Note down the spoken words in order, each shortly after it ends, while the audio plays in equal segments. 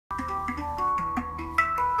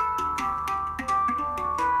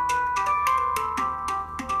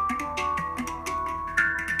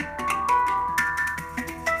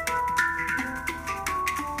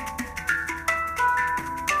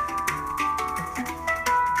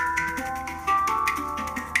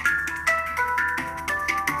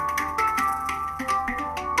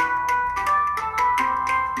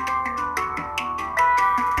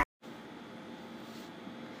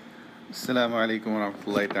Assalamu alaikum wa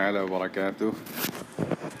rahmatullahi ta'ala wa barakatuh.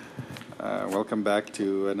 Welcome back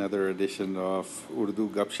to another edition of Urdu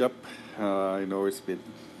Gupshup. I know it's been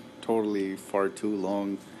totally far too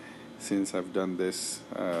long since I've done this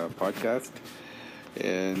podcast.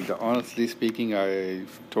 And honestly speaking, I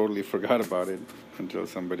totally forgot about it until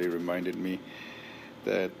somebody reminded me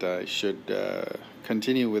that I should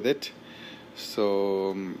continue with it.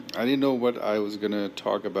 So I didn't know what I was going to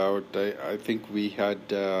talk about. I think we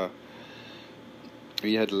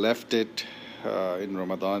had left it in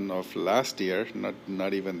Ramadan of last year,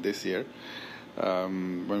 not even this year,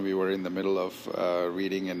 when we were in the middle of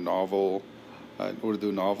reading a novel, an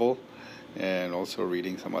Urdu novel, and also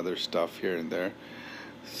reading some other stuff here and there.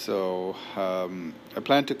 So I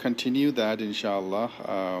plan to continue that, inshallah.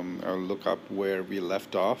 I'll look up where we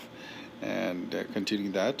left off and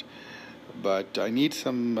continue that. But I need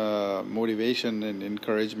some motivation and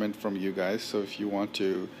encouragement from you guys. So if you want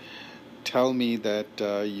to tell me that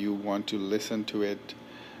you want to listen to it,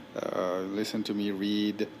 listen to me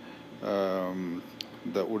read the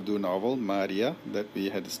Urdu novel, Maria, that we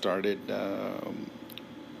had started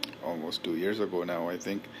almost 2 years ago now, I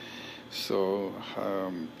think. So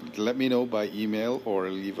let me know by email or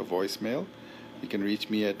leave a voicemail. You can reach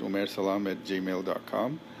me at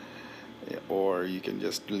umairsalam@gmail.com, or you can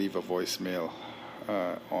just leave a voicemail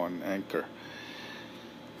on Anchor.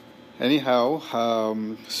 Anyhow,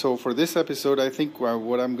 so for this episode, I think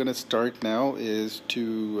what I'm going to start now is to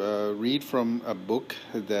read from a book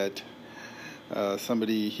that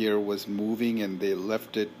somebody here was moving and they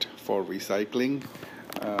left it for recycling.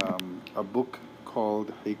 A book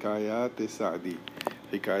called Hikayat-e Saadi.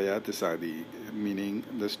 Hikayat-e Saadi, meaning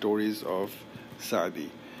the stories of Saadi.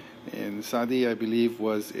 And Saadi, I believe,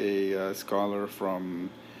 was a scholar from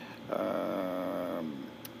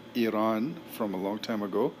Iran from a long time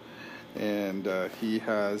ago. And he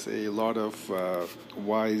has a lot of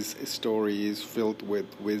wise stories filled with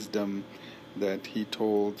wisdom that he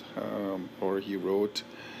told or he wrote.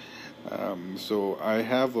 So I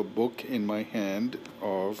have a book in my hand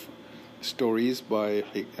of stories by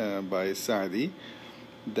Saadi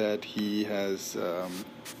that he has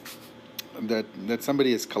that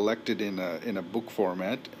somebody has collected in a book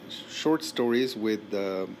format, short stories with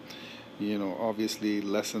obviously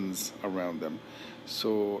lessons around them.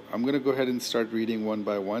 So I'm going to go ahead and start reading one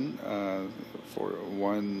by one for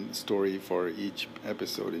one story for each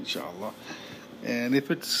episode, inshallah. And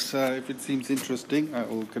if it seems interesting, I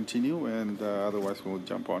will continue, and otherwise we'll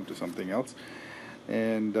jump on to something else.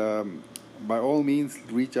 And by all means,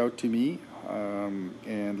 reach out to me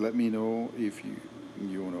and let me know if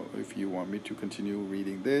if you want me to continue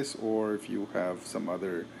reading this, or if you have some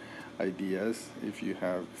other ideas. If you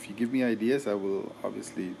give me ideas, I will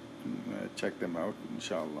obviously check them out,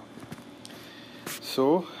 inshallah.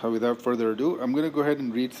 So without further ado, I'm going to go ahead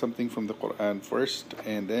and read something from the Quran first,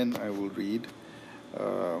 and then I will read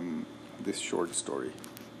this short story.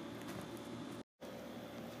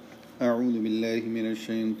 أعوذ بالله من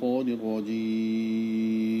الشيطان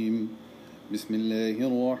الرجيم بسم الله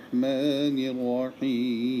الرحمن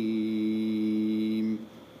الرحيم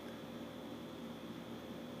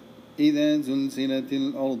إذا زلزلت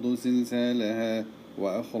الأرض زلزالها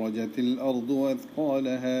وأخرجت الأرض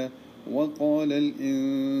أثقالها وقال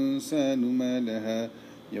الإنسان ما لها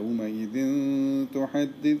يومئذ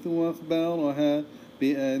تحدث أخبارها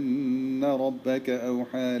بأن ربك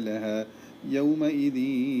أوحى لها يومئذ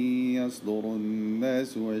يصدر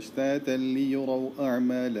الناس أشتاتا ليروا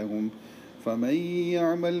أعمالهم فمن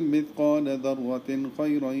يعمل مثقال ذرة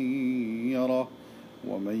خيرا يره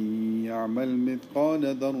ومن يعمل مثقال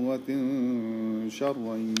ذرة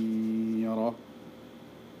شرا يره.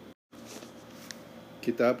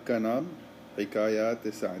 किताब का नाम हिकायात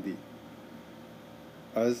सादी,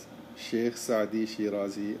 अज़ शेख सादी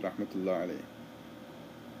शिराज़ी रहमतुल्लाह अलैह।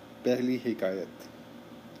 पहली हिकायत,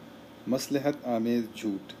 मसलहत आमेज़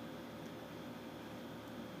झूठ।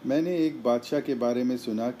 मैंने एक बादशाह के बारे में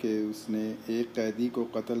सुना कि उसने एक कैदी को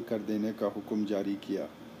कत्ल कर देने का हुक्म जारी किया।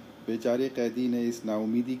 बेचारे कैदी ने इस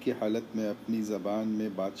नाउमीदी की हालत में अपनी ज़बान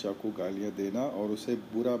में बादशाह को गालियाँ देना और उसे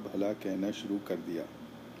बुरा भला कहना शुरू कर दिया।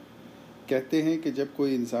 कहते हैं कि जब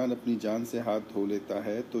कोई इंसान अपनी जान से हाथ धो लेता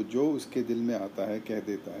है तो जो उसके दिल में आता है कह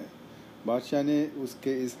देता है। बादशाह ने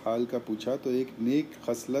उसके इस हाल का पूछा तो एक नेक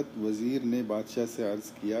खसलत वज़ीर ने बादशाह से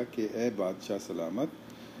अर्ज़ किया कि ए बादशाह सलामत,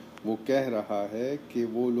 वो कह रहा है कि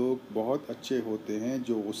वो लोग बहुत अच्छे होते हैं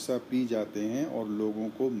जो गुस्सा पी जाते हैं और लोगों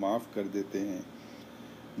को माफ़ कर देते हैं।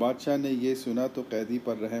 बादशाह ने ये सुना तो कैदी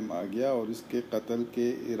पर रहम आ गया और उसके कत्ल के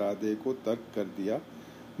इरादे को तर्क कर दिया,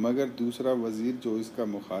 मगर दूसरा वज़ीर जो इसका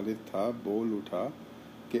मुखालिफ था बोल उठा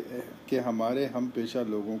کہ ہمارے ہم پیشہ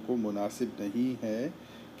لوگوں کو مناسب نہیں ہے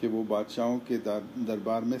کہ وہ بادشاہوں کے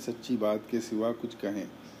دربار میں سچی بات کے سوا کچھ کہیں۔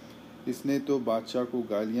 اس نے تو بادشاہ کو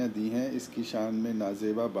گالیاں دی ہیں، اس کی شان میں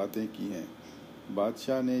نازیبا باتیں کی ہیں۔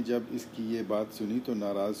 بادشاہ نے جب اس کی یہ بات سنی تو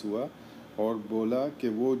ناراض ہوا اور بولا کہ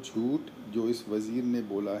وہ جھوٹ جو اس وزیر نے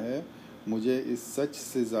بولا ہے مجھے اس سچ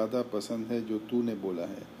سے زیادہ پسند ہے جو تو نے بولا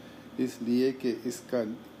ہے، اس لیے کہ اس کا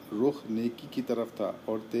رخ نیکی کی طرف تھا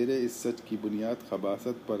اور تیرے اس سچ کی بنیاد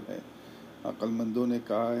خباثت پر ہے۔ عقل مندوں نے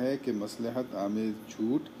کہا ہے کہ مصلحت آمیز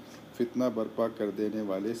جھوٹ فتنہ برپا کر دینے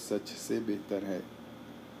والے سچ سے بہتر ہے۔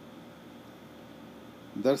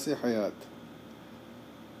 درس حیات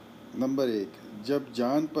نمبر 1، جب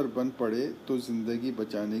جان پر بن پڑے تو زندگی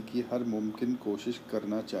بچانے کی ہر ممکن کوشش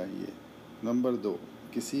کرنا چاہیے۔ نمبر 2،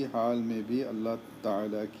 کسی حال میں بھی اللہ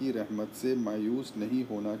تعالیٰ کی رحمت سے مایوس نہیں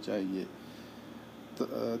ہونا چاہیے،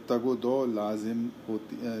 تگ و دو لازم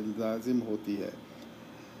ہوتی ہے۔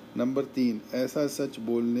 نمبر 3، ایسا سچ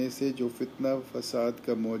بولنے سے جو فتنہ فساد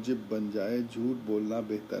کا موجب بن جائے جھوٹ بولنا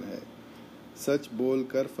بہتر ہے۔ سچ بول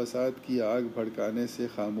کر فساد کی آگ بھڑکانے سے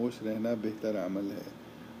خاموش رہنا بہتر عمل ہے۔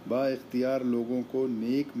 با اختیار لوگوں کو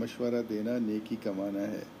نیک مشورہ دینا نیکی کمانا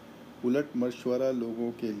ہے، الٹ مشورہ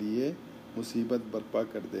لوگوں کے لیے مصیبت برپا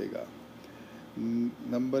کر دے گا۔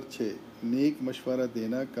 نمبر 6، نیک مشورہ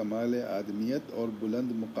دینا کمال آدمیت اور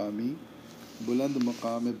بلند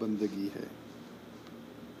مقام بندگی ہے۔